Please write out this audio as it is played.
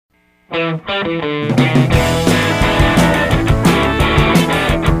I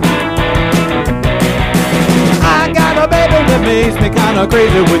got a baby that makes me kinda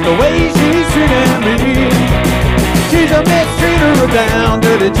crazy with the way she's treating me. She's a mistreater, a down,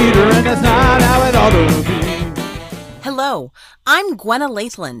 dirty cheater, and that's not how it ought to be. Hello, I'm Gwenna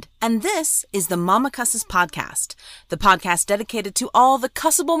Laithland, and this is the Mama Cusses Podcast, the podcast dedicated to all the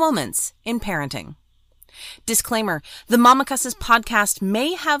cussable moments in parenting. Disclaimer, the Mama Cusses Podcast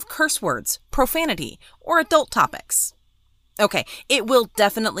may have curse words, profanity, or adult topics. Okay, it will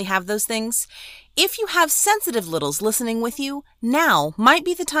definitely have those things. If you have sensitive littles listening with you, now might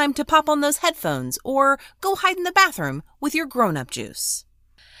be the time to pop on those headphones or go hide in the bathroom with your grown-up juice.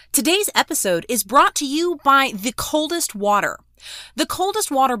 Today's episode is brought to you by The Coldest Water. The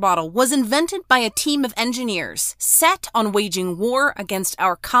Coldest Water bottle was invented by a team of engineers set on waging war against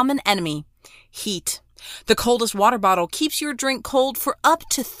our common enemy, heat. The Coldest Water bottle keeps your drink cold for up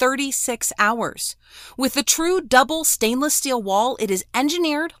to 36 hours. With the true double stainless steel wall, it is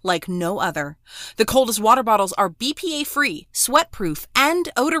engineered like no other. The Coldest Water bottles are BPA-free, sweat-proof, and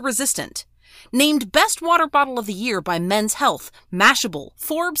odor-resistant. Named Best Water Bottle of the Year by Men's Health, Mashable,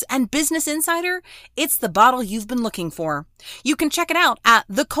 Forbes, and Business Insider, it's the bottle you've been looking for. You can check it out at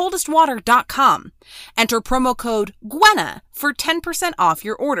thecoldestwater.com. Enter promo code GWENNA for 10% off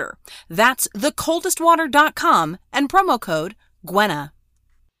your order. That's thecoldestwater.com and promo code GWENNA.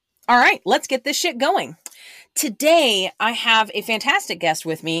 All right, let's get this shit going. Today, I have a fantastic guest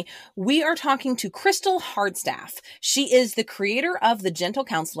with me. We are talking to Crystal Hardstaff. She is the creator of The Gentle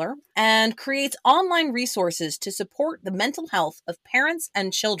Counselor and creates online resources to support the mental health of parents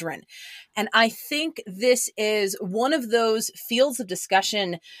and children. And I think this is one of those fields of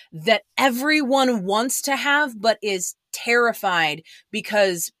discussion that everyone wants to have, but is terrified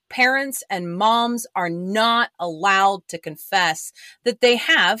because parents and moms are not allowed to confess that they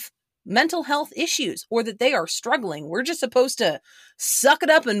have mental health issues or that they are struggling. We're just supposed to suck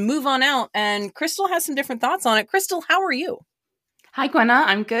it up and move on out. And Crystal has some different thoughts on it. Crystal, how are you? Hi, Gwenna.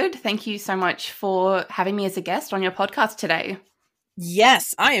 I'm good. Thank you so much for having me as a guest on your podcast today.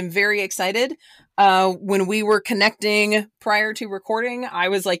 Yes, I am very excited. When we were connecting prior to recording, I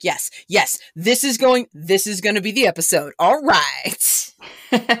was like, yes, this is going to be the episode. All right.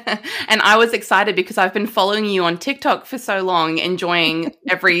 And I was excited because I've been following you on TikTok for so long, enjoying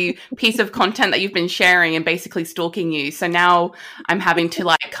every piece of content that you've been sharing and basically stalking you. So now I'm having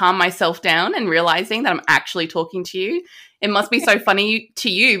to calm myself down and realizing that I'm actually talking to you. It must be so funny to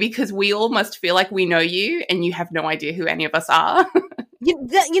you because we all must feel like we know you and you have no idea who any of us are.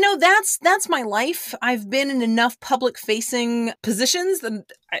 That's my life. I've been in enough public-facing positions that,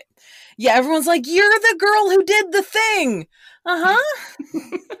 everyone's like, you're the girl who did the thing. Uh-huh.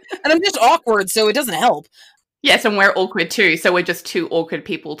 And I'm just awkward, so it doesn't help. Yes, and we're awkward too, so we're just two awkward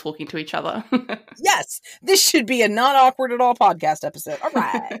people talking to each other. Yes, this should be a not awkward at all podcast episode. All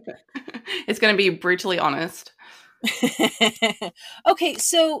right. It's going to be brutally honest. Okay,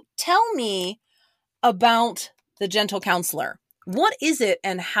 so tell me about The Gentle Counselor. What is it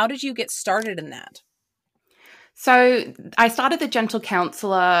and how did you get started in that? So I started The Gentle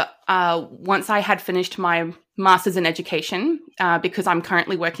Counselor once I had finished my master's in education because I'm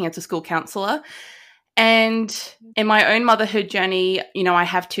currently working as a school counselor. And in my own motherhood journey, I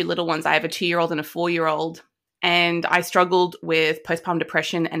have two little ones. I have a 2-year-old and a 4-year-old. And I struggled with postpartum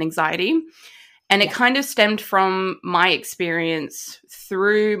depression and anxiety. And it kind of stemmed from my experience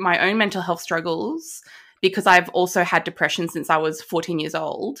through my own mental health struggles because I've also had depression since I was 14 years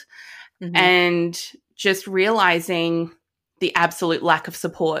old. Mm-hmm. And just realizing the absolute lack of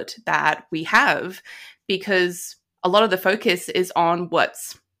support that we have because a lot of the focus is on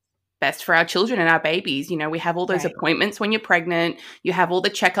what's best for our children and our babies. We have all those appointments when you're pregnant. You have all the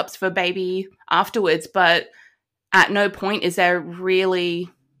checkups for baby afterwards. But at no point is there really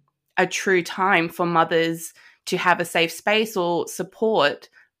a true time for mothers to have a safe space or support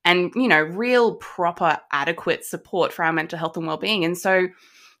and, real proper adequate support for our mental health and well-being. And so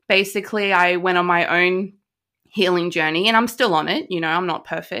basically I went on my own healing journey and I'm still on it. I'm not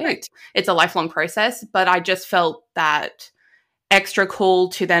perfect. Right. It's a lifelong process, but I just felt that extra call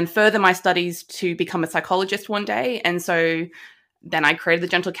to then further my studies to become a psychologist one day. And so then I created The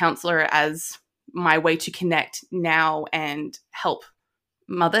Gentle Counselor as my way to connect now and help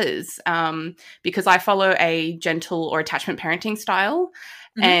mothers because I follow a gentle or attachment parenting style.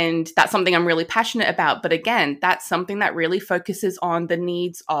 Mm-hmm. And that's something I'm really passionate about. But again, that's something that really focuses on the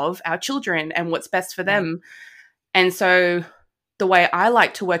needs of our children and what's best for them. And so the way I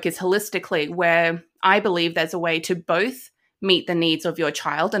like to work is holistically, where I believe there's a way to both meet the needs of your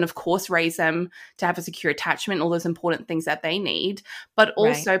child and of course raise them to have a secure attachment, all those important things that they need, but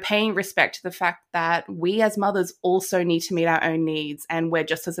also paying respect to the fact that we as mothers also need to meet our own needs and we're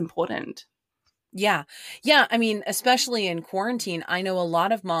just as important. Yeah. Yeah. I mean, especially in quarantine, I know a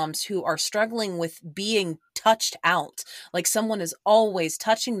lot of moms who are struggling with being touched out. Like someone is always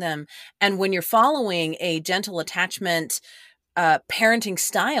touching them. And when you're following a gentle attachment parenting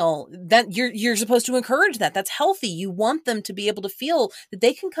style, that you're supposed to encourage that. That's healthy. You want them to be able to feel that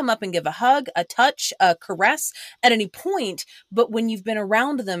they can come up and give a hug, a touch, a caress at any point. But when you've been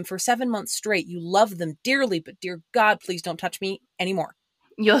around them for 7 months straight, you love them dearly, but dear God, please don't touch me anymore.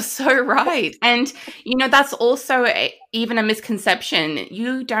 You're so right. And, that's also even a misconception.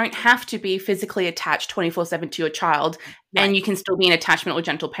 You don't have to be physically attached 24/7 to your child, and you can still be an attachment or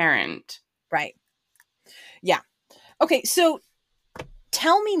gentle parent. Right. Yeah. Okay. So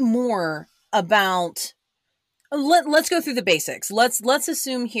tell me more about, let's go through the basics. Let's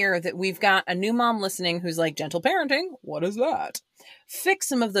assume here that we've got a new mom listening who's like, gentle parenting, what is that? Fix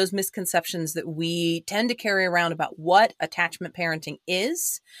some of those misconceptions that we tend to carry around about what attachment parenting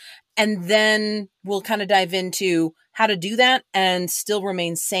is. And then we'll kind of dive into how to do that and still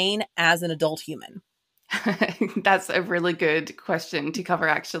remain sane as an adult human. That's a really good question to cover,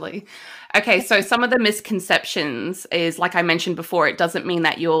 actually. Okay, so some of the misconceptions is, like I mentioned before, it doesn't mean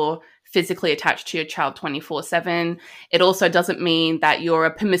that you're physically attached to your child 24/7. It also doesn't mean that you're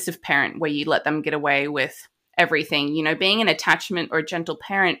a permissive parent where you let them get away with everything. Being an attachment or a gentle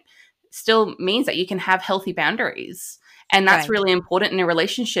parent still means that you can have healthy boundaries. And that's really important in a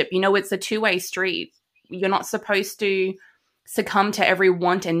relationship. It's a two-way street. You're not supposed to succumb to every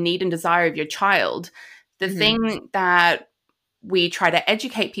want and need and desire of your child. The thing that we try to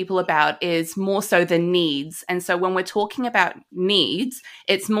educate people about is more so the needs. And so when we're talking about needs,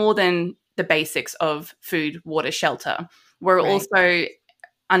 it's more than the basics of food, water, shelter. We're also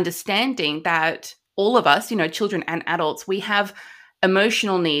understanding that all of us, children and adults, we have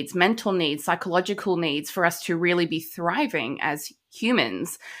emotional needs, mental needs, psychological needs for us to really be thriving as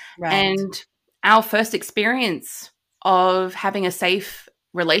humans. And our first experience of having a safe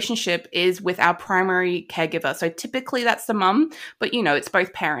relationship is with our primary caregiver. So typically that's the mum, but it's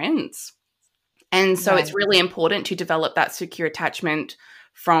both parents. And so it's really important to develop that secure attachment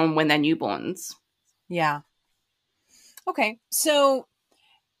from when they're newborns. Yeah. Okay. So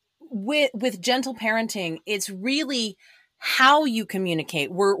with gentle parenting, it's really how you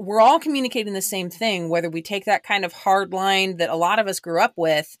communicate. We're all communicating the same thing, whether we take that kind of hard line that a lot of us grew up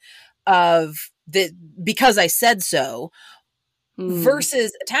with of the because I said so,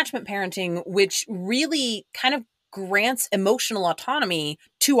 versus attachment parenting, which really kind of grants emotional autonomy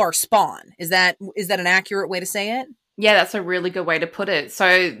to our spawn. Is that an accurate way to say it? Yeah, that's a really good way to put it.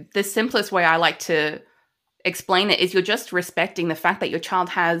 So the simplest way I like to explain it is you're just respecting the fact that your child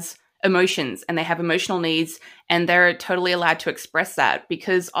has emotions and they have emotional needs and they're totally allowed to express that,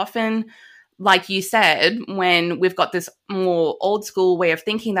 because often, like you said, when we've got this more old school way of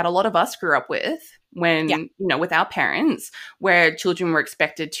thinking that a lot of us grew up with when, with our parents, where children were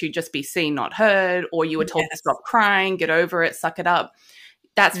expected to just be seen, not heard, or you were told to stop crying, get over it, suck it up.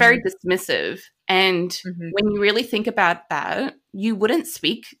 That's very dismissive. And when you really think about that, you wouldn't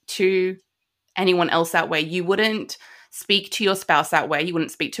speak to anyone else that way. You wouldn't speak to your spouse that way. You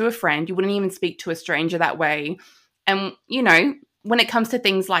wouldn't speak to a friend. You wouldn't even speak to a stranger that way. And, when it comes to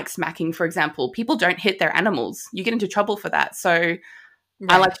things like smacking, for example, people don't hit their animals. You get into trouble for that. So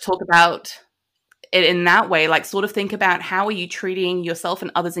I like to talk about it in that way, like sort of think about how are you treating yourself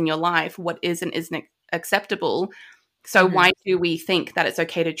and others in your life, what is and isn't acceptable. So why do we think that it's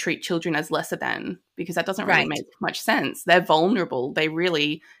okay to treat children as lesser than? Because that doesn't really make much sense. They're vulnerable. They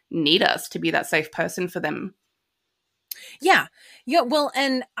really need us to be that safe person for them. Yeah. Yeah. Well,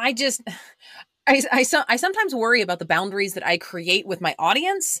 and I sometimes worry about the boundaries that I create with my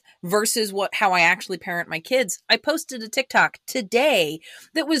audience versus how I actually parent my kids. I posted a TikTok today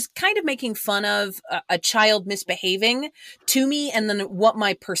that was kind of making fun of a child misbehaving to me and then what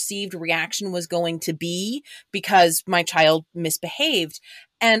my perceived reaction was going to be because my child misbehaved.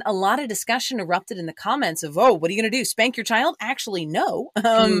 And a lot of discussion erupted in the comments of, oh, what are you going to do? Spank your child? Actually, no.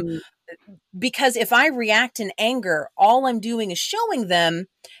 Because if I react in anger, all I'm doing is showing them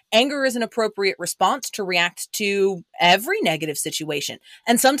anger is an appropriate response to react to every negative situation.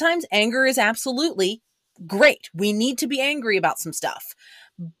 And sometimes anger is absolutely great. We need to be angry about some stuff.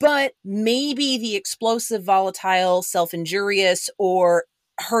 But maybe the explosive, volatile, self-injurious, or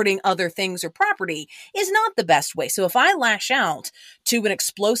hurting other things or property is not the best way. So if I lash out to an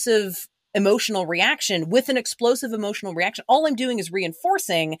explosive emotional reaction with an explosive emotional reaction, all I'm doing is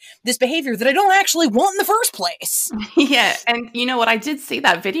reinforcing this behavior that I don't actually want in the first place. Yeah. And you know what? I did see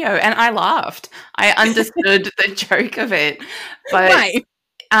that video and I laughed. I understood the joke of it. But Right.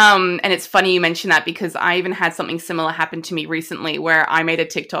 and it's funny you mention that because I even had something similar happen to me recently where I made a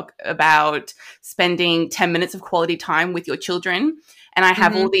TikTok about spending 10 minutes of quality time with your children. And I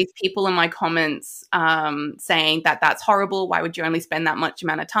have all these people in my comments saying that that's horrible. Why would you only spend that much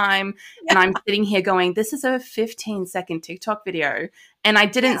amount of time? Yeah. And I'm sitting here going, this is a 15-second TikTok video. And I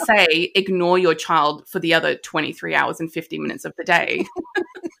didn't say ignore your child for the other 23 hours and 50 minutes of the day.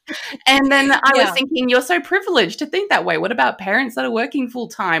 And then I was thinking, you're so privileged to think that way. What about parents that are working full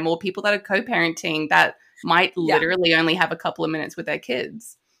time or people that are co-parenting that might literally only have a couple of minutes with their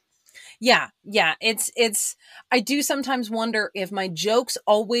kids? Yeah. It's, I do sometimes wonder if my jokes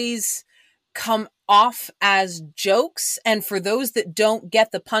always come off as jokes. And for those that don't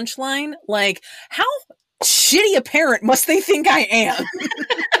get the punchline, like, how shitty a parent must they think I am?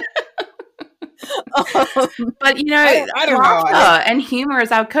 But you know, I don't know. And humor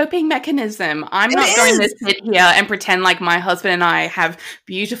is our coping mechanism. I'm not going to sit here and pretend like my husband and I have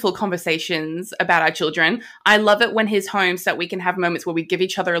beautiful conversations about our children. I love it when he's home so that we can have moments where we give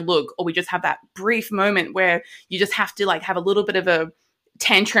each other a look, or we just have that brief moment where you just have to like have a little bit of a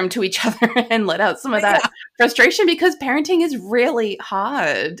tantrum to each other and let out some of that frustration, because parenting is really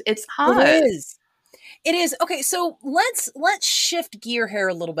hard. It's hard. It is. Okay, so let's shift gear here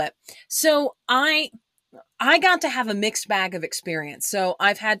a little bit. So I got to have a mixed bag of experience. So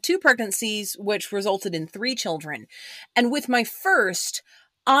I've had 2 pregnancies, which resulted in 3 children. And with my first,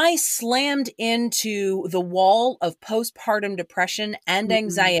 I slammed into the wall of postpartum depression and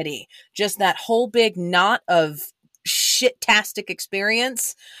anxiety. Just that whole big knot of shit-tastic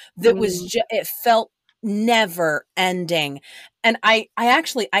experience that was it felt never ending. And I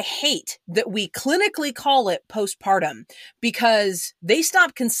hate that we clinically call it postpartum, because they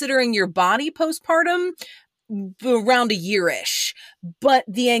stop considering your body postpartum around a year-ish. But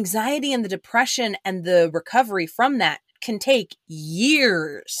the anxiety and the depression and the recovery from that can take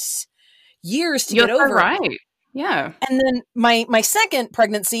years to get over. Right. Yeah. And then my second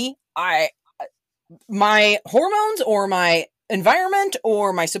pregnancy, my hormones or my environment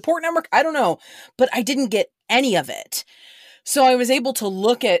or my support network, I don't know, but I didn't get any of it. So I was able to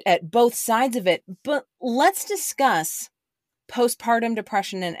look at both sides of it. But let's discuss postpartum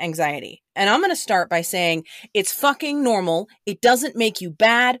depression and anxiety. And I'm going to start by saying it's fucking normal. It doesn't make you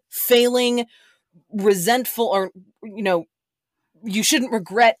bad, failing, resentful, or, you know, you shouldn't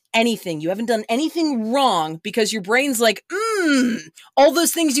regret anything. You haven't done anything wrong, because your brain's like, all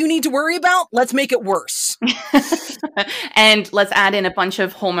those things you need to worry about, let's make it worse. And let's add in a bunch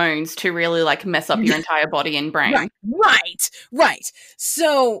of hormones to really like mess up your entire body and brain. Right.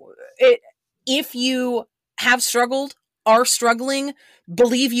 So if you have struggled, are struggling,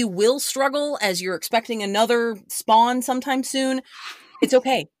 believe you will struggle as you're expecting another spawn sometime soon, it's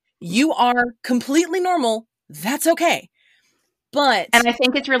okay. You are completely normal. That's okay. And I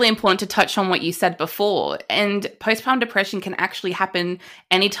think it's really important to touch on what you said before. And postpartum depression can actually happen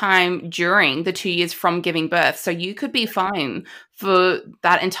anytime during the 2 years from giving birth. So you could be fine for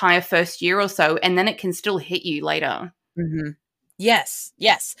that entire first year or so, and then it can still hit you later. Mm-hmm.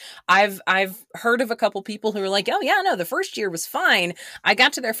 Yes. I've heard of a couple people who are like, oh yeah, no, the first year was fine. I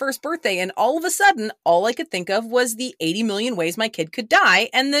got to their first birthday and all of a sudden, all I could think of was the 80 million ways my kid could die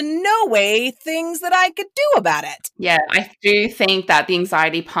and the no way things that I could do about it. Yeah, I do think that the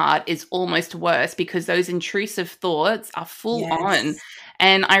anxiety part is almost worse, because those intrusive thoughts are full on.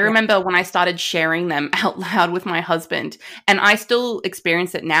 And I remember when I started sharing them out loud with my husband, and I still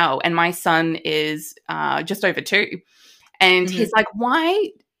experience it now. And my son is just over 2. And he's like, why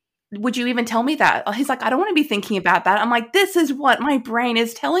would you even tell me that? He's like, I don't want to be thinking about that. I'm like, this is what my brain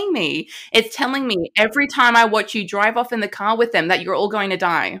is telling me. It's telling me every time I watch you drive off in the car with them that you're all going to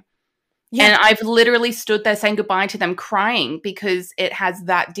die. Yeah. And I've literally stood there saying goodbye to them crying, because it has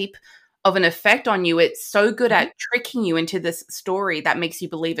that deep of an effect on you. It's so good at tricking you into this story that makes you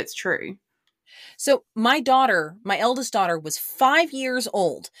believe it's true. So my eldest daughter, was 5 years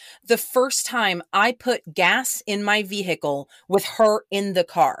old the first time I put gas in my vehicle with her in the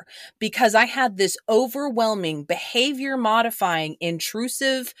car, because I had this overwhelming, behavior modifying,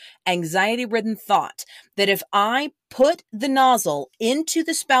 intrusive, anxiety ridden thought that if I put the nozzle into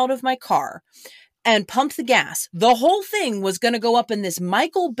the spout of my car and pumped the gas, the whole thing was going to go up in this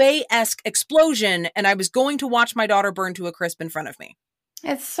Michael Bay-esque explosion, and I was going to watch my daughter burn to a crisp in front of me.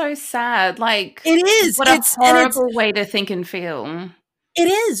 It's so sad. Like, it is. What a horrible way to think and feel. It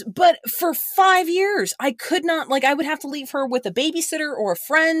is, but for 5 years, I could not, like, I would have to leave her with a babysitter or a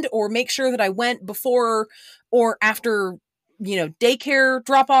friend or make sure that I went before or after, daycare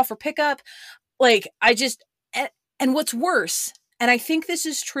drop off or pickup. Like, and what's worse, and I think this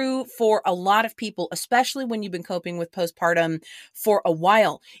is true for a lot of people, especially when you've been coping with postpartum for a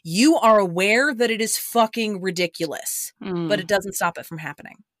while, you are aware that it is fucking ridiculous, but it doesn't stop it from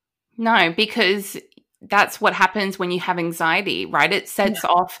happening. No, because that's what happens when you have anxiety, right? It sets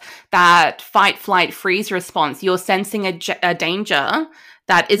off that fight, flight, freeze response. You're sensing a danger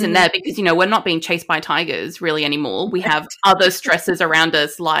that isn't there because, we're not being chased by tigers really anymore. We have other stresses around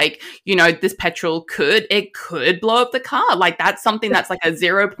us, like, this petrol could blow up the car. Like, that's something that's like a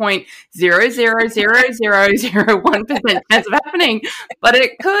 0.0000001% chance of happening, but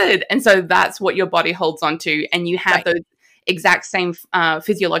it could. And so that's what your body holds on to. And you have those exact same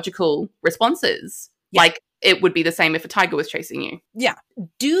physiological responses. Yeah. Like, it would be the same if a tiger was chasing you. Yeah.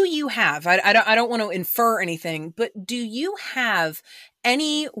 Do you have, I don't want to infer anything, but do you have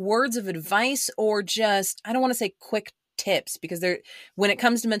any words of advice or just, I don't want to say quick tips, because when it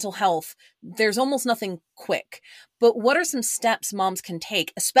comes to mental health, there's almost nothing quick. But what are some steps moms can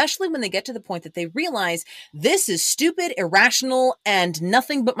take, especially when they get to the point that they realize this is stupid, irrational, and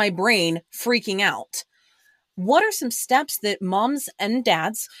nothing but my brain freaking out? What are some steps that moms and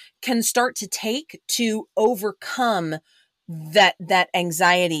dads can start to take to overcome that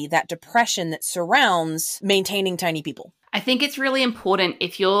anxiety, that depression that surrounds maintaining tiny people? I think it's really important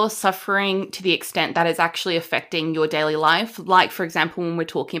if you're suffering to the extent that it's actually affecting your daily life. Like, for example, when we're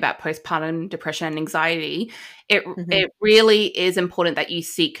talking about postpartum depression and anxiety, it really is important that you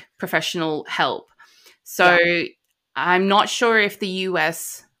seek professional help. So I'm not sure if the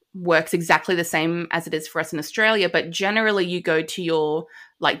US works exactly the same as it is for us in Australia, but generally you go to your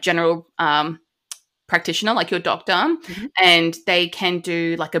general practitioner, like your doctor, and they can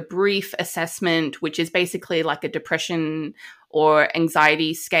do like a brief assessment, which is basically like a depression or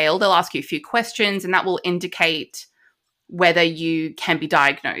anxiety scale. They'll ask you a few questions and that will indicate whether you can be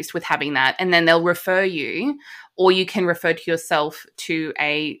diagnosed with having that. And then they'll refer you, or you can refer to yourself to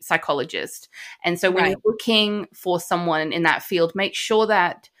a psychologist. And so when you're looking for someone in that field, make sure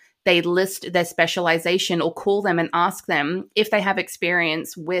that they list their specialization or call them and ask them if they have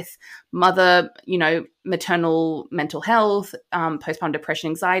experience with maternal mental health, postpartum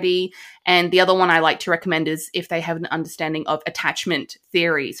depression, anxiety. And the other one I like to recommend is if they have an understanding of attachment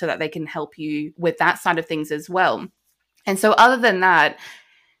theory, so that they can help you with that side of things as well. And so other than that,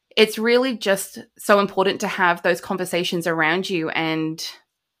 it's really just so important to have those conversations around you and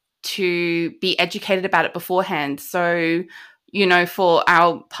to be educated about it beforehand. So, for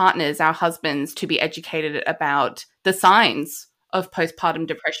our partners, our husbands, to be educated about the signs of postpartum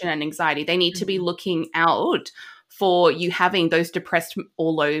depression and anxiety. They need to be looking out for you having those depressed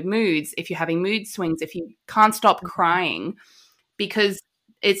or low moods, if you're having mood swings, if you can't stop crying, because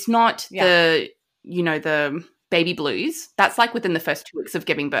it's not the baby blues. That's like within the first 2 weeks of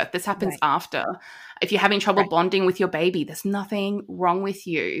giving birth. This happens after. If you're having trouble bonding with your baby, there's nothing wrong with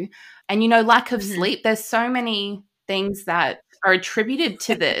you. And, lack of sleep, there's so many things that are attributed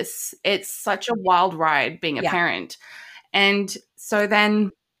to this. It's such a wild ride being a parent. And so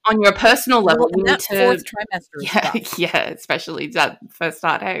then on your personal level, you need to fourth trimester especially that first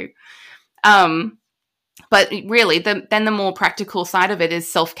start, hey. But really, then the more practical side of it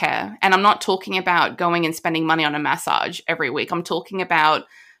is self-care. And I'm not talking about going and spending money on a massage every week. I'm talking about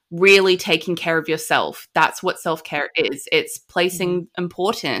really taking care of yourself. That's what self-care is. It's placing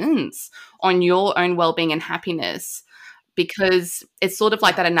importance on your own well-being and happiness, because it's sort of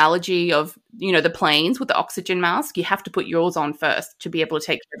like that analogy of, the planes with the oxygen mask. You have to put yours on first to be able to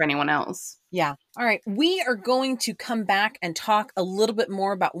take care of anyone else. Yeah. All right. We are going to come back and talk a little bit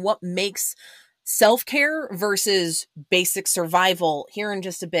more about what makes self-care versus basic survival here in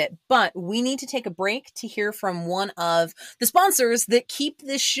just a bit. But we need to take a break to hear from one of the sponsors that keep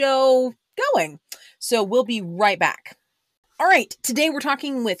this show going. So we'll be right back. All right, today we're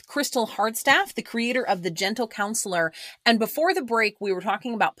talking with Crystal Hardstaff, the creator of The Gentle Counselor. And before the break, we were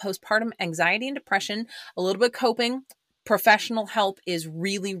talking about postpartum anxiety and depression, a little bit coping. Professional help is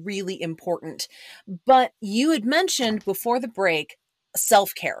really, really important. But you had mentioned before the break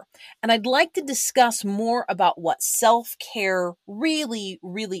self-care. And I'd like to discuss more about what self-care really,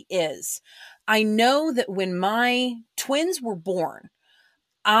 really is. I know that when my twins were born,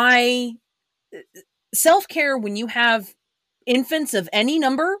 self-care, when you have infants of any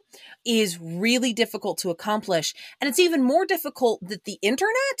number is really difficult to accomplish. And it's even more difficult that the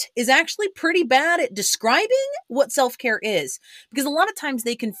internet is actually pretty bad at describing what self-care is. Because a lot of times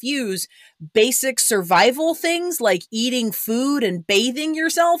they confuse basic survival things like eating food and bathing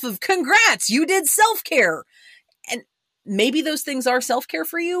yourself of congrats, you did self-care. And maybe those things are self-care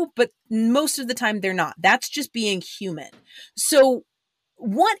for you, but most of the time they're not. That's just being human. So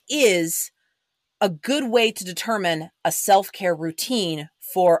what is a good way to determine a self-care routine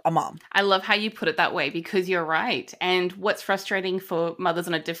for a mom? I love how you put it that way, because you're right. And what's frustrating for mothers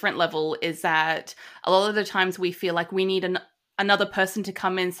on a different level is that a lot of the times we feel like we need another person to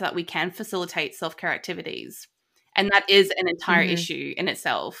come in so that we can facilitate self-care activities. And that is an entire issue in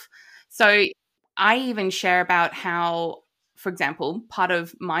itself. So I even share about how, for example, part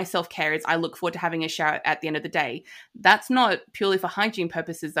of my self-care is I look forward to having a shower at the end of the day. That's not purely for hygiene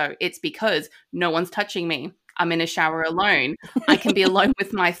purposes, though. It's because no one's touching me. I'm in a shower alone. I can be alone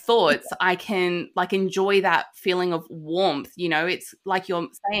with my thoughts. I can enjoy that feeling of warmth. It's like you're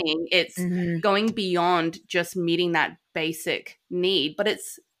saying, it's going beyond just meeting that basic need, but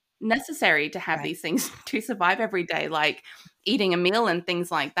it's necessary to have these things to survive every day, like eating a meal and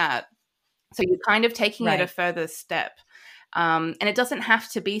things like that. So you're kind of taking it a further step. And it doesn't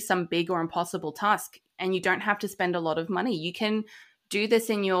have to be some big or impossible task, and you don't have to spend a lot of money. You can do this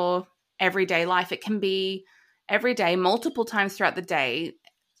in your everyday life. It can be every day, multiple times throughout the day.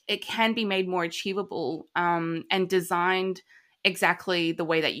 It can be made more achievable and designed exactly the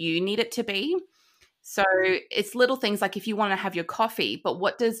way that you need it to be. So it's little things like if you want to have your coffee, but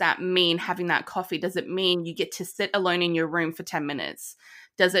what does that mean, having that coffee? Does it mean you get to sit alone in your room for 10 minutes?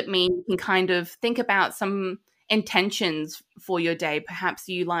 Does it mean you can kind of think about some intentions for your day? Perhaps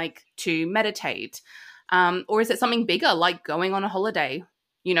you like to meditate, or is it something bigger like going on a holiday?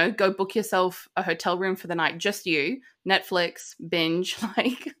 Go book yourself a hotel room for the night, just you, Netflix, binge,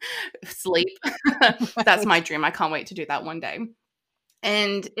 like sleep. That's my dream. I can't wait to do that one day.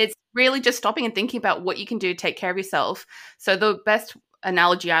 And it's really just stopping and thinking about what you can do to take care of yourself. So the best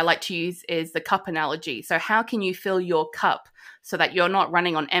analogy I like to use is the cup analogy. So how can you fill your cup so that you're not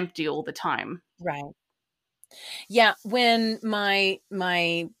running on empty all the time? Right. Yeah, when my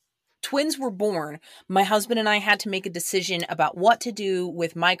twins were born, my husband and I had to make a decision about what to do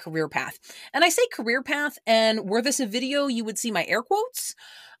with my career path. And I say career path, and were this a video, you would see my air quotes,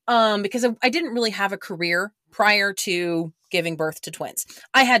 because I didn't really have a career prior to giving birth to twins.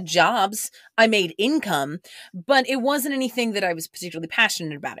 I had jobs, I made income, but it wasn't anything that I was particularly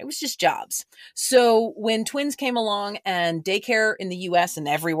passionate about. It was just jobs. So when twins came along, and daycare in the US and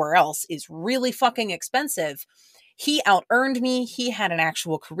everywhere else is really fucking expensive, he out-earned me. He had an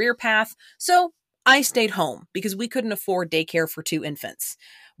actual career path. So I stayed home because we couldn't afford daycare for 2 infants.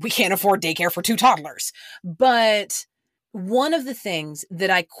 We can't afford daycare for 2 toddlers. But one of the things that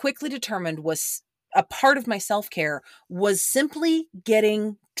I quickly determined was a part of my self-care was simply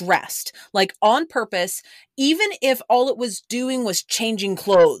getting dressed, like on purpose, even if all it was doing was changing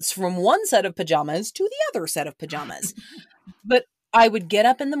clothes from one set of pajamas to the other set of pajamas. But I would get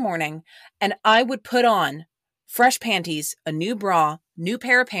up in the morning and I would put on fresh panties, a new bra, new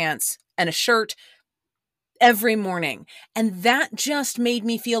pair of pants, and a shirt every morning. And that just made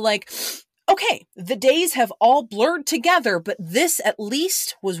me feel like, okay, the days have all blurred together, but this at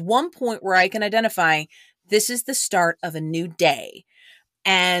least was one point where I can identify this is the start of a new day.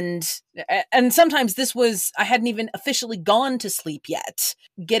 And sometimes this was, I hadn't even officially gone to sleep yet.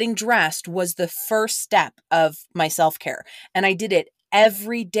 Getting dressed was the first step of my self-care. And I did it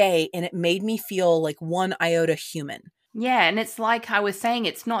every day, and it made me feel like one iota human. Yeah, and it's like I was saying,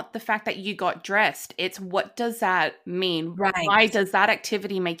 it's not the fact that you got dressed. It's what does that mean? Right. Why does that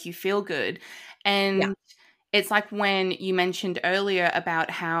activity make you feel good? And it's like when you mentioned earlier about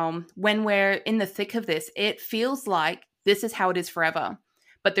how when we're in the thick of this, it feels like this is how it is forever.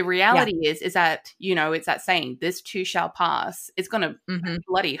 But the reality is that, it's that saying, this too shall pass. It's going to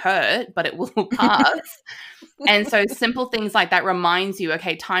bloody hurt, but it will pass. And so simple things like that reminds you,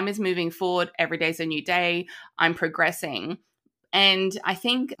 okay, time is moving forward. Every day's a new day. I'm progressing. And I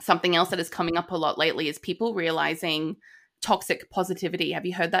think something else that is coming up a lot lately is people realizing toxic positivity. Have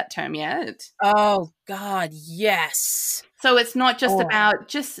you heard that term yet? Oh, God, yes. So it's not just about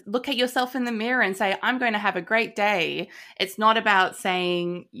just look at yourself in the mirror and say, I'm going to have a great day. It's not about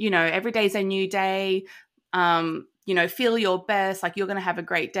saying, every day's a new day, feel your best, like you're going to have a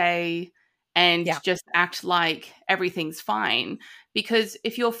great day and just act like everything's fine. Because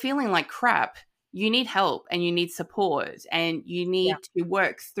if you're feeling like crap, you need help and you need support and you need to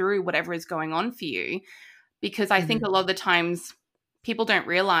work through whatever is going on for you. Because I think a lot of the times people don't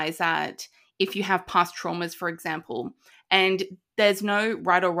realize that if you have past traumas, for example, and there's no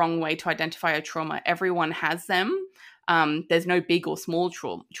right or wrong way to identify a trauma. Everyone has them. There's no big or small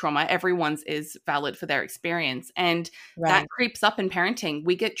trauma. Everyone's is valid for their experience. And that creeps up in parenting.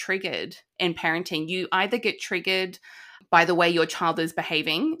 We get triggered in parenting. You either get triggered by the way your child is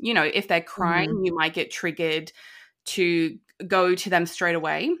behaving. You know, if they're crying, you might get triggered to go to them straight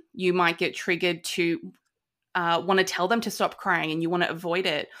away. You might get triggered to want to tell them to stop crying and you want to avoid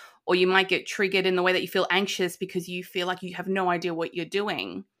it. Or you might get triggered in the way that you feel anxious because you feel like you have no idea what you're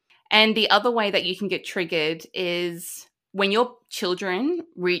doing. And the other way that you can get triggered is when your children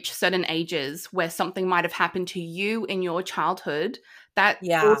reach certain ages where something might have happened to you in your childhood, that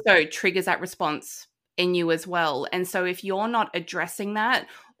also triggers that response in you as well. And so if you're not addressing that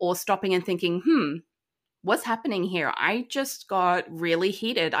or stopping and thinking, what's happening here? I just got really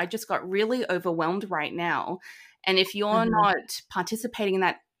heated. I just got really overwhelmed right now. And if you're not participating in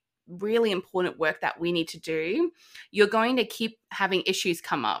that really important work that we need to do, you're going to keep having issues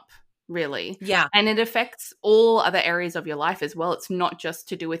come up, really. Yeah. And it affects all other areas of your life as well. It's not just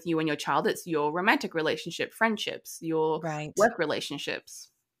to do with you and your child. It's your romantic relationship, friendships, your work relationships.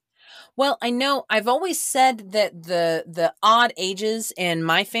 Well, I know I've always said that the odd ages in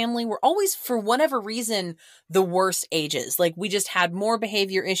my family were always, for whatever reason, the worst ages. Like, we just had more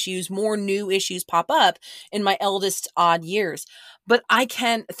behavior issues, more new issues pop up in my eldest odd years. But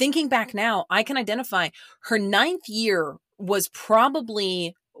thinking back now, I can identify her 9th year was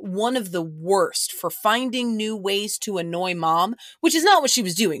probably one of the worst for finding new ways to annoy mom, which is not what she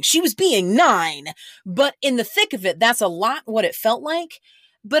was doing. She was being 9, but in the thick of it, that's a lot what it felt like.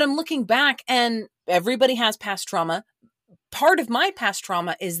 But I'm looking back, and everybody has past trauma. Part of my past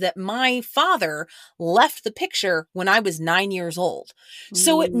trauma is that my father left the picture when I was 9 years old.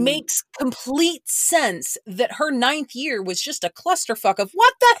 So it makes complete sense that her 9th year was just a clusterfuck of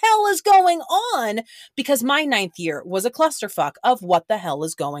what the hell is going on, because my 9th year was a clusterfuck of what the hell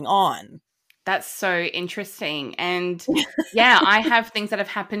is going on. That's so interesting. And yeah, I have things that have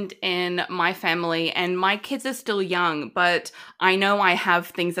happened in my family, and my kids are still young, but I know I have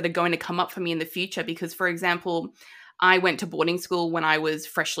things that are going to come up for me in the future because, for example, I went to boarding school when I was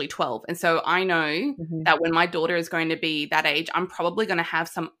freshly 12. And so I know that when my daughter is going to be that age, I'm probably going to have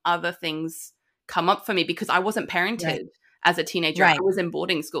some other things come up for me because I wasn't parented as a teenager. I was in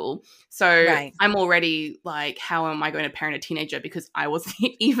boarding school. So I'm already like, how am I going to parent a teenager because I wasn't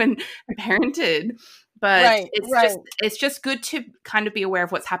even parented? But it's just good to kind of be aware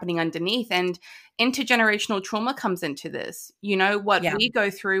of what's happening underneath. And intergenerational trauma comes into this. You know, what we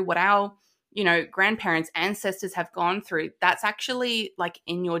go through, what our grandparents, ancestors have gone through, that's actually like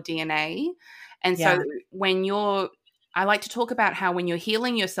in your DNA. And so I like to talk about how when you're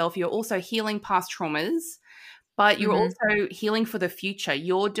healing yourself, you're also healing past traumas, but you're also healing for the future.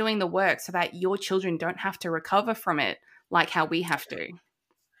 You're doing the work so that your children don't have to recover from it like how we have to.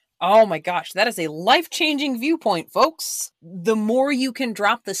 Oh my gosh, that is a life-changing viewpoint, folks. The more you can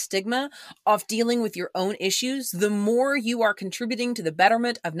drop the stigma of dealing with your own issues, the more you are contributing to the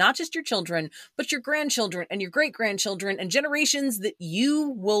betterment of not just your children, but your grandchildren and your great-grandchildren and generations that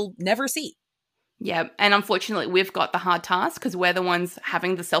you will never see. Yeah, and unfortunately, we've got the hard task because we're the ones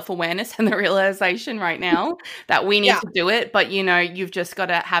having the self-awareness and the realization right now that we need to do it. But, you've just got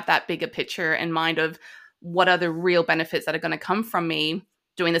to have that bigger picture in mind of what are the real benefits that are going to come from me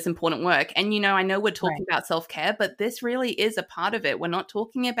doing this important work. And, I know we're talking about self-care, but this really is a part of it. We're not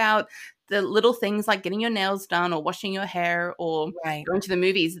talking about the little things like getting your nails done or washing your hair or going to the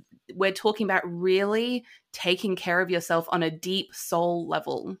movies. We're talking about really taking care of yourself on a deep soul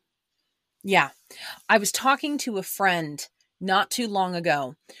level. Yeah. I was talking to a friend not too long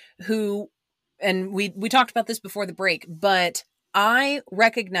ago who, and we talked about this before the break, but I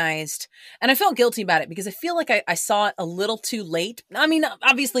recognized, and I felt guilty about it because I feel like I saw it a little too late. I mean,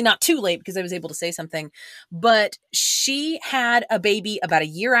 obviously not too late because I was able to say something, but she had a baby about a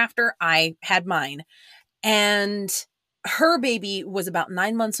year after I had mine. And her baby was about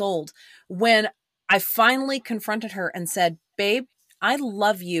 9 months old when I finally confronted her and said, babe, I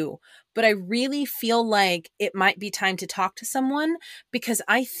love you, but I really feel like it might be time to talk to someone because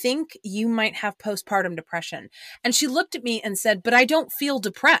I think you might have postpartum depression. And she looked at me and said, but I don't feel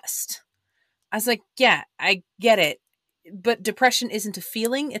depressed. I was like, yeah, I get it. But depression isn't a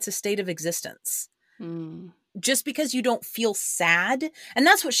feeling, it's a state of existence. Just because you don't feel sad, and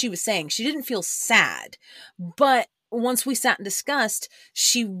that's what she was saying. She didn't feel sad, but once we sat and discussed,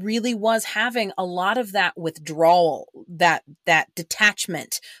 she really was having a lot of that withdrawal, that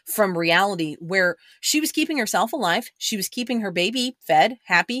detachment from reality, where she was keeping herself alive. She was keeping her baby fed,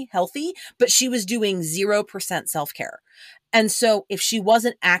 happy, healthy, but she was doing 0% self-care. And so if she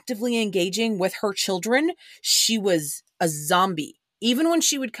wasn't actively engaging with her children, she was a zombie. Even when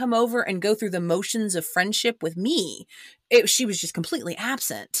she would come over and go through the motions of friendship with me, she was just completely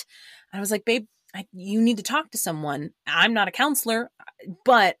absent. And I was like, babe, you need to talk to someone. I'm not a counselor,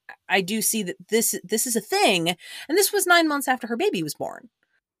 but I do see that this is a thing. And this was 9 months after her baby was born.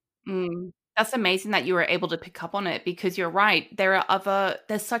 That's amazing that you were able to pick up on it, because you're right.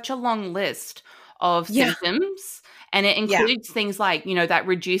 There's such a long list of symptoms, and it includes things like, that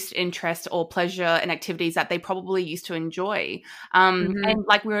reduced interest or pleasure in activities that they probably used to enjoy. And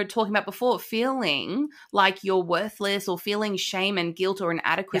like we were talking about before, feeling like you're worthless or feeling shame and guilt or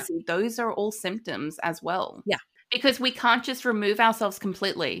inadequacy, those are all symptoms as well. Yeah. Because we can't just remove ourselves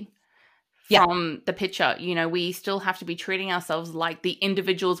completely from the picture. We still have to be treating ourselves like the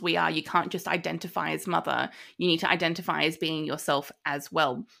individuals we are. You can't just identify as mother. You need to identify as being yourself as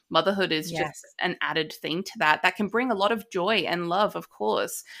well. Motherhood is just an added thing to that can bring a lot of joy and love, of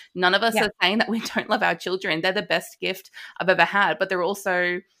course. None of us are saying that we don't love our children. They're the best gift I've ever had, but they're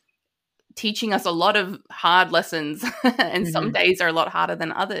also teaching us a lot of hard lessons, and some days are a lot harder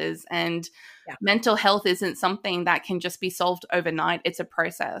than others. And mental health isn't something that can just be solved overnight. It's a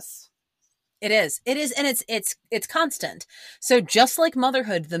process. It is. And it's constant. So just like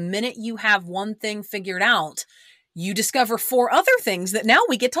motherhood, the minute you have one thing figured out, you discover 4 other things that now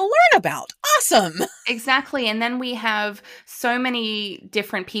we get to learn about. Awesome. Exactly. And then we have so many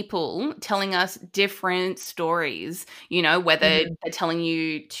different people telling us different stories, whether they're telling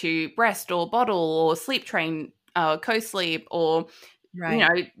you to breast or bottle or sleep train, co-sleep, or,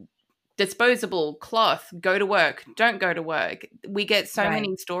 disposable, cloth, go to work, don't go to work. We get so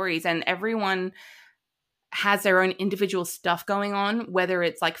many stories, and everyone has their own individual stuff going on, whether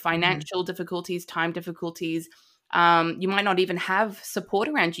it's like financial difficulties, time difficulties. You might not even have support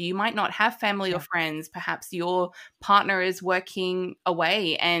around you. You might not have family or friends. Perhaps your partner is working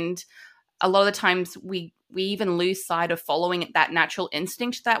away. And a lot of the times we even lose sight of following that natural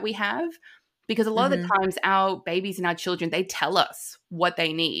instinct that we have. Because a lot of the times our babies and our children, they tell us what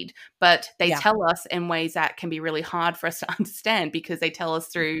they need, but they tell us in ways that can be really hard for us to understand, because they tell us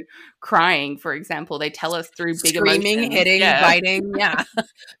through crying, for example. They tell us through big screaming, emotions. hitting, biting. Yeah.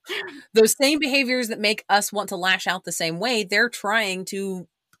 Those same behaviors that make us want to lash out the same way, they're trying to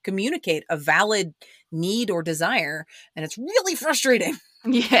communicate a valid need or desire. And it's really frustrating.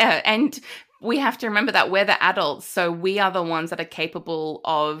 Yeah. And we have to remember that we're the adults. So we are the ones that are capable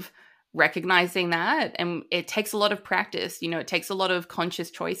of recognizing that. And it takes a lot of practice. It takes a lot of conscious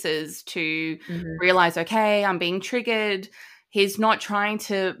choices to realize, okay, I'm being triggered. He's not trying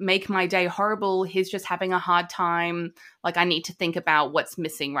to make my day horrible. He's just having a hard time. Like, I need to think about what's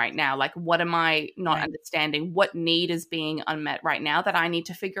missing right now. Like, what am I not understanding? What need is being unmet right now that I need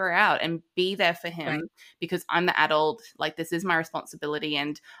to figure out and be there for him, because I'm the adult. Like, this is my responsibility,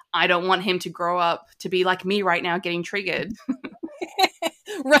 and I don't want him to grow up to be like me right now, getting triggered.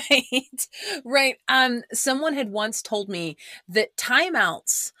 Right. Someone had once told me that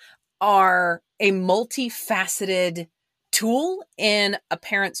timeouts are a multifaceted tool in a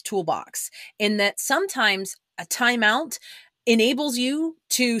parent's toolbox, in that sometimes a timeout enables you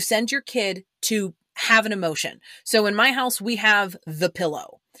to send your kid to have an emotion. So in my house, we have the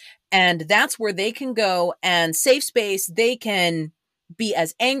pillow, and that's where they can go and safe space. They can be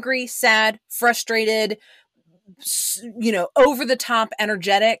as angry, sad, frustrated, over the top,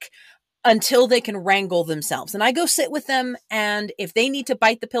 energetic, until they can wrangle themselves. And I go sit with them, and if they need to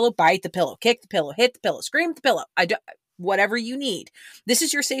bite the pillow, kick the pillow, hit the pillow, scream at the pillow. Whatever you need. This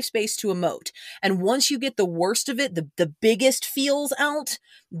is your safe space to emote. And once you get the worst of it, the biggest feels out,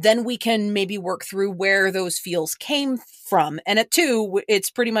 then we can maybe work through where those feels came from. And at 2,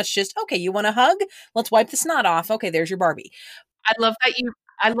 it's pretty much just, okay, you want a hug? Let's wipe the snot off. Okay, there's your Barbie. I love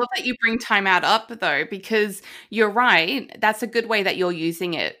that you bring timeout up, though, because you're right. That's a good way that you're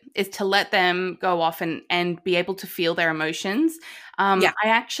using it, is to let them go off and be able to feel their emotions. I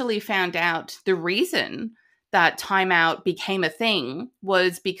actually found out the reason that timeout became a thing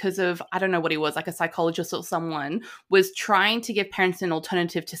was because of, I don't know what he was, like a psychologist or someone, was trying to give parents an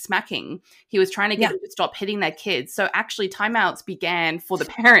alternative to smacking. He was trying to get them to stop hitting their kids. So actually timeouts began for the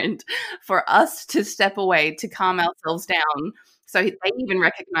parent, for us to step away, to calm ourselves down. So they even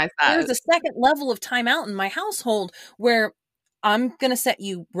recognize that. There's a second level of timeout in my household where I'm going to set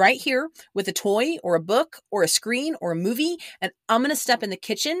you right here with a toy or a book or a screen or a movie, and I'm going to step in the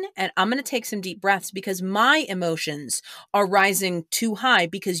kitchen and I'm going to take some deep breaths because my emotions are rising too high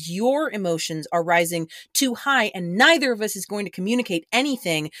because your emotions are rising too high, and neither of us is going to communicate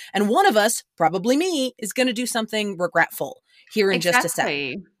anything. And one of us, probably me, is going to do something regretful here in just a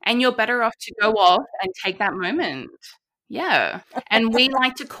second. And you're better off to go off and take that moment. Yeah. And we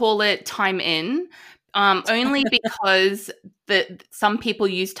like to call it time in. Only because some people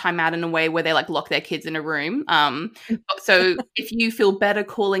use time out in a way where they like lock their kids in a room. So if you feel better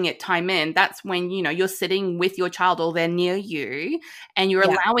calling it time in, that's when, you know, you're sitting with your child or they're near you and you're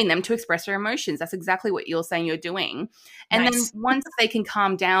allowing them to express their emotions. That's exactly what you're saying you're doing. And then once they can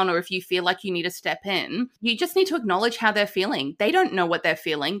calm down, or if you feel like you need to step in, you just need to acknowledge how they're feeling. They don't know what they're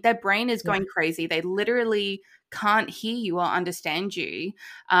feeling. Their brain is going crazy. They literally can't hear you or understand you.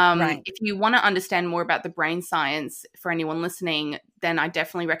 If you want to understand more about the brain science for anyone listening, then I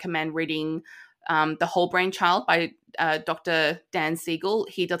definitely recommend reading The Whole Brain Child by Dr. Dan Siegel.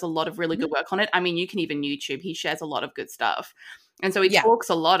 He does a lot of really good work on it. I mean, you can even YouTube. He shares a lot of good stuff. And so he talks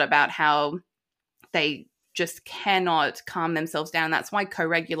a lot about how they just cannot calm themselves down. That's why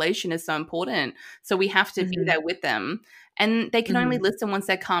co-regulation is so important. So we have to be there with them. And they can only listen once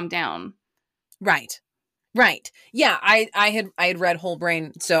they're calmed down. Right. Yeah, I had read Whole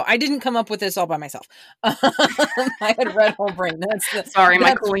Brain, so I didn't come up with this all by myself. I had read Whole Brain. Sorry, am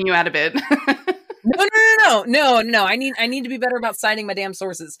I calling you out a bit? No. I need to be better about citing my damn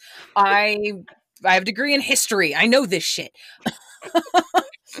sources. I have a degree in history. I know this shit.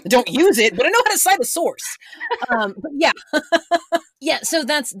 I don't use it, but I know how to cite a source. But yeah. Yeah, so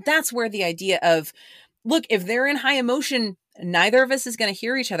that's where the idea of, look, if they're in high emotion, neither of us is going to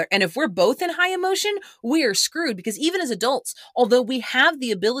hear each other. And if we're both in high emotion, we are screwed, because even as adults, although we have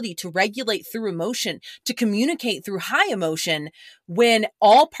the ability to regulate through emotion, to communicate through high emotion, when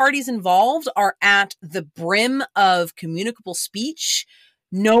all parties involved are at the brim of communicable speech,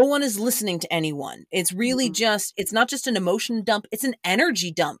 no one is listening to anyone. It's really it's not just an emotion dump, it's an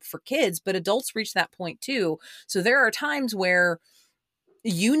energy dump for kids, but adults reach that point too. So there are times where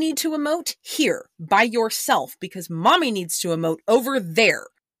you need to emote here by yourself because mommy needs to emote over there.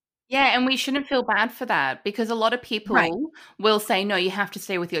 Yeah, and we shouldn't feel bad for that, because a lot of people will say, no, you have to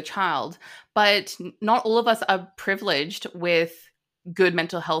stay with your child. But not all of us are privileged with good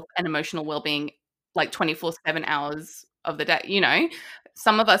mental health and emotional well-being like 24/7 hours of the day. You know,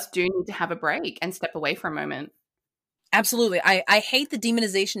 some of us do need to have a break and step away for a moment. Absolutely. I hate the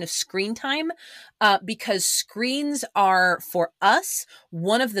demonization of screen time because screens are, for us,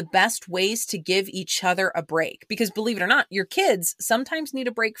 one of the best ways to give each other a break. Because believe it or not, your kids sometimes need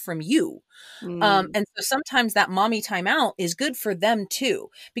a break from you. And so sometimes that mommy timeout is good for them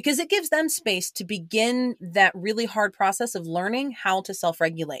too, because it gives them space to begin that really hard process of learning how to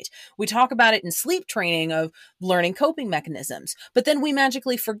self-regulate. We talk about it in sleep training of learning coping mechanisms, but then we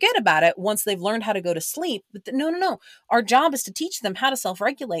magically forget about it once they've learned how to go to sleep. But no. Our job is to teach them how to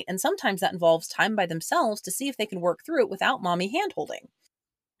self-regulate. And sometimes that involves time by themselves to see if they can work through it without mommy hand-holding.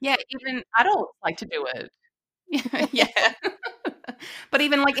 Yeah, even adults like to do it. Yeah. But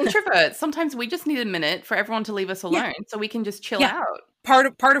even like introverts, sometimes we just need a minute for everyone to leave us alone so we can just chill out.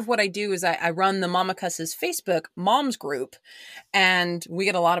 Part of what I do is I run the Mama Cusses Facebook moms group, and we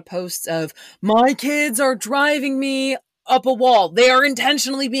get a lot of posts of, my kids are driving me up a wall. They are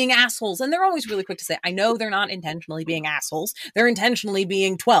intentionally being assholes. And they're always really quick to say, I know they're not intentionally being assholes. They're intentionally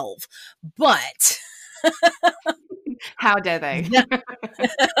being 12. But how dare they?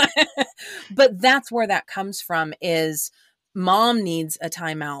 But that's where that comes from, is mom needs a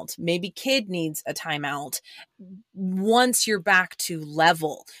timeout. Maybe kid needs a timeout. Once you're back to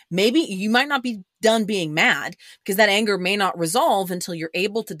level, maybe you might not be done being mad, because that anger may not resolve until you're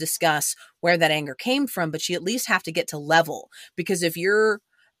able to discuss where that anger came from, but you at least have to get to level. Because if you're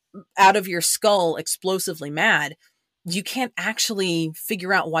out of your skull explosively mad, you can't actually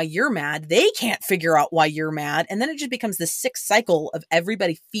figure out why you're mad. They can't figure out why you're mad. And then it just becomes this sick cycle of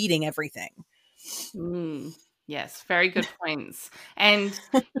everybody feeding everything. Yes, very good points. And,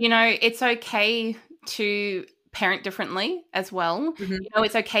 you know, it's okay to parent differently as well. You know,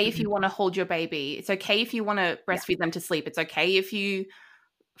 it's okay if you want to hold your baby. It's okay if you want to breastfeed them to sleep. It's okay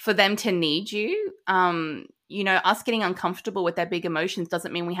for them to need you. You know, us getting uncomfortable with their big emotions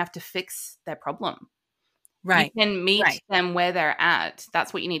doesn't mean we have to fix their problem. Right. You can meet them where they're at.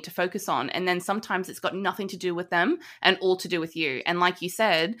 That's what you need to focus on. And then sometimes it's got nothing to do with them and all to do with you. And like you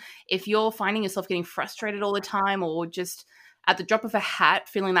said, if you're finding yourself getting frustrated all the time, or just at the drop of a hat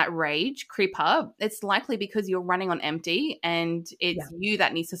feeling that rage creep up, it's likely because you're running on empty, and it's you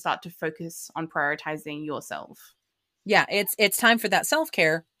that needs to start to focus on prioritizing yourself. Yeah, it's time for that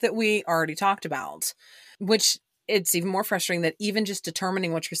self-care that we already talked about, which it's even more frustrating that even just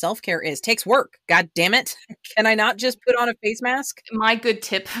determining what your self-care is takes work. God damn it. Can I not just put on a face mask? My good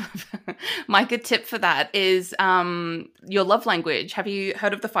tip for that is your love language. Have you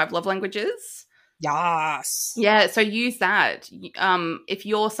heard of the 5 love languages? Yes. Yeah, so use that. If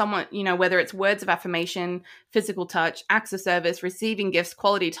you're someone, whether it's words of affirmation, physical touch, acts of service, receiving gifts,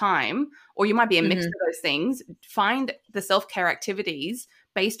 quality time, or you might be a mix of those things, find the self-care activities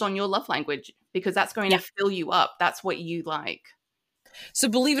based on your love language, because that's going to fill you up. That's what you like. So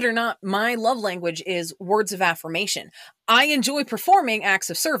believe it or not, my love language is words of affirmation. I enjoy performing acts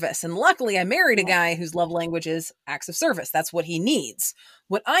of service. And luckily I married a guy whose love language is acts of service. That's what he needs.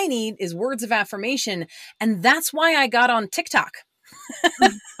 What I need is words of affirmation. And that's why I got on TikTok.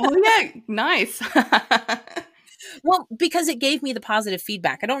 Oh yeah, nice. Well, because it gave me the positive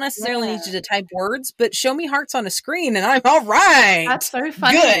feedback. I don't necessarily need you to type words, but show me hearts on a screen and I'm all right. That's so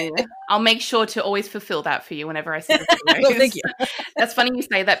funny. Good. I'll make sure to always fulfill that for you whenever I see the videos. Well, thank you. That's funny you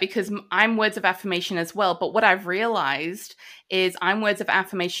say that, because I'm words of affirmation as well. But what I've realized is I'm words of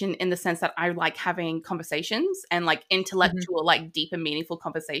affirmation in the sense that I like having conversations and like intellectual, like deep and meaningful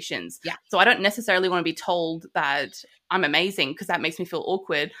conversations. Yeah. So I don't necessarily want to be told that I'm amazing, because that makes me feel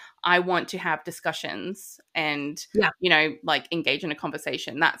awkward. I want to have discussions and, like engage in a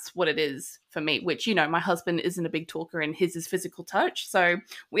conversation. That's what it is for me, which, my husband isn't a big talker and his is physical touch. So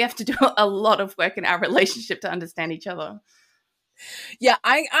we have to do a lot of work in our relationship to understand each other. Yeah,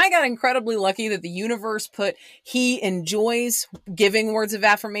 I got incredibly lucky that the universe he enjoys giving words of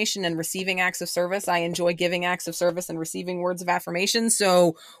affirmation and receiving acts of service. I enjoy giving acts of service and receiving words of affirmation.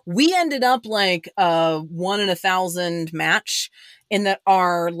 So we ended up like a 1 in 1,000 match in that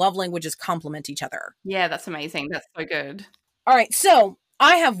our love languages complement each other. Yeah, that's amazing. That's so good. All right, so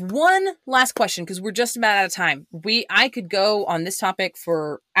I have one last question because we're just about out of time. I could go on this topic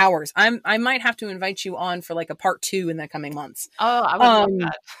for hours. I might have to invite you on for like a part 2 in the coming months. Oh, I would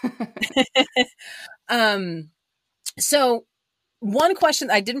love that. So one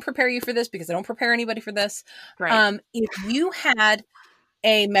question, I didn't prepare you for this because I don't prepare anybody for this. Right. If you had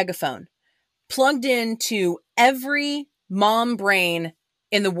a megaphone plugged into every mom brain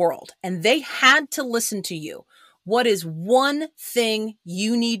in the world and they had to listen to you, what is one thing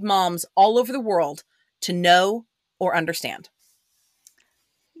you need moms all over the world to know or understand?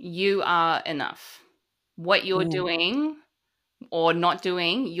 You are enough. What you're doing or not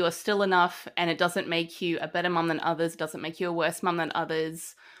doing, you're still enough, and it doesn't make you a better mom than others, doesn't make you a worse mom than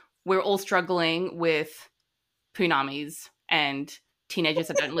others. We're all struggling with punamis and teenagers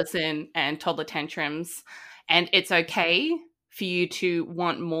that don't listen and toddler tantrums, and it's okay for you to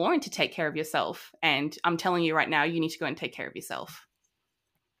want more and to take care of yourself. And I'm telling you right now, you need to go and take care of yourself.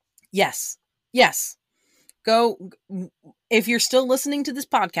 Yes. Yes. Go. If you're still listening to this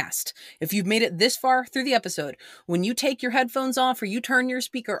podcast, if you've made it this far through the episode, when you take your headphones off or you turn your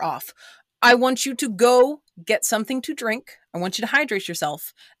speaker off, I want you to go get something to drink. I want you to hydrate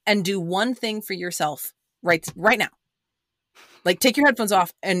yourself and do one thing for yourself right now. Like take your headphones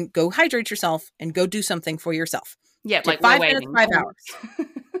off and go hydrate yourself and go do something for yourself. Yeah, like 5 minutes, 5 hours.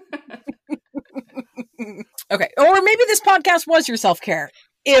 Okay. Or maybe this podcast was your self-care.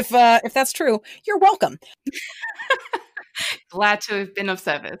 If that's true, you're welcome. Glad to have been of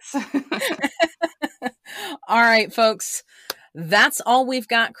service. All right, folks. That's all we've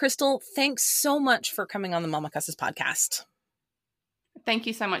got. Crystal, thanks so much for coming on the Mama Cusses podcast. Thank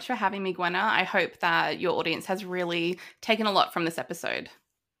you so much for having me, Gwenna. I hope that your audience has really taken a lot from this episode.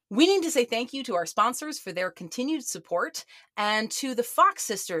 We need to say thank you to our sponsors for their continued support and to the Fox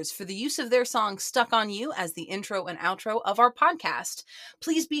Sisters for the use of their song Stuck on You as the intro and outro of our podcast.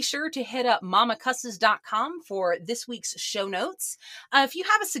 Please be sure to hit up mamacusses.com for this week's show notes. If you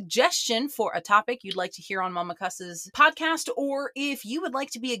have a suggestion for a topic you'd like to hear on Mama Cusses podcast, or if you would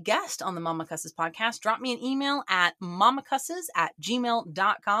like to be a guest on the Mama Cusses podcast, drop me an email at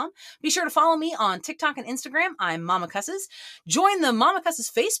mamacusses@gmail.com. Be sure to follow me on TikTok and Instagram. I'm Mama Cusses. Join the Mama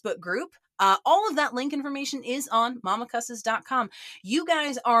Cusses Facebook group. All of that link information is on mamacusses.com. You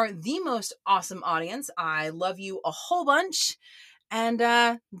guys are the most awesome audience. I love you a whole bunch. And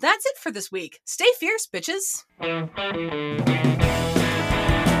that's it for this week. Stay fierce, bitches.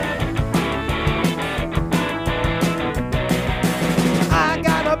 I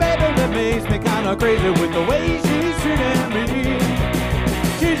got a baby that makes me kinda crazy with the way she's treating me.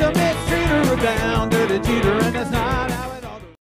 She's a mistreater, a down, dirty cheater, and that's not